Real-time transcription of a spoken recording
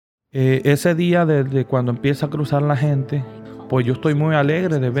Ese día de cuando empieza a cruzar la gente, pues yo estoy muy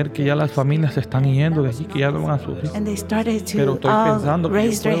alegre de ver que ya las familias se están yendo de allí, que ya no van a sufrir. And they started Pero to estoy pensando que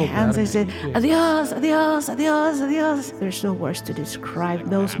raise yo their puedo hands and quedarme say, aquí. adios, adios, adios, adios. There's no words to describe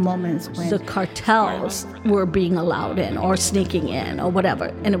those moments when The cartels were being allowed in or sneaking in or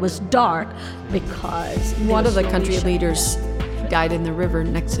whatever. And it was dark because One of the country leaders died in the river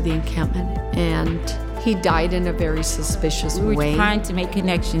next to the encampment, and he died in a very suspicious We were way. trying to make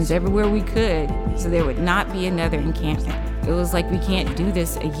connections everywhere we could so there would not be another encampment. It was like we can't do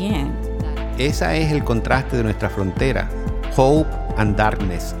this again. Esa es el contraste de nuestra frontera. Hope and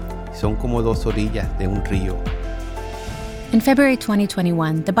darkness. Son como dos orillas de un río. In February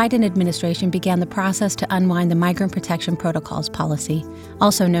 2021, the Biden administration began the process to unwind the Migrant Protection Protocols policy,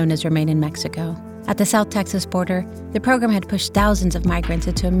 also known as Remain in Mexico. At the South Texas border, the program had pushed thousands of migrants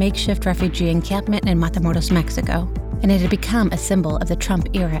into a makeshift refugee encampment in Matamoros, Mexico, and it had become a symbol of the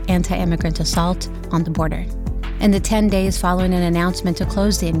Trump-era anti-immigrant assault on the border. In the 10 days following an announcement to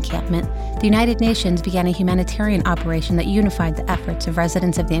close the encampment, the United Nations began a humanitarian operation that unified the efforts of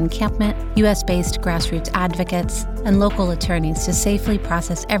residents of the encampment, U.S.-based grassroots advocates, and local attorneys to safely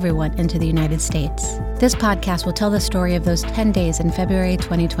process everyone into the United States. This podcast will tell the story of those 10 days in February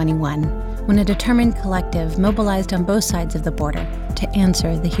 2021, when a determined collective mobilized on both sides of the border to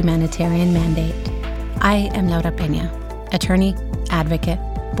answer the humanitarian mandate. I am Laura Peña, attorney, advocate,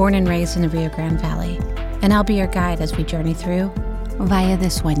 born and raised in the Rio Grande Valley, and I'll be your guide as we journey through Valle de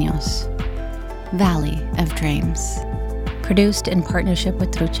Sueños, Valley of Dreams. Produced in partnership with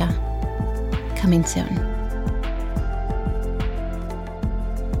Trucha. Coming soon.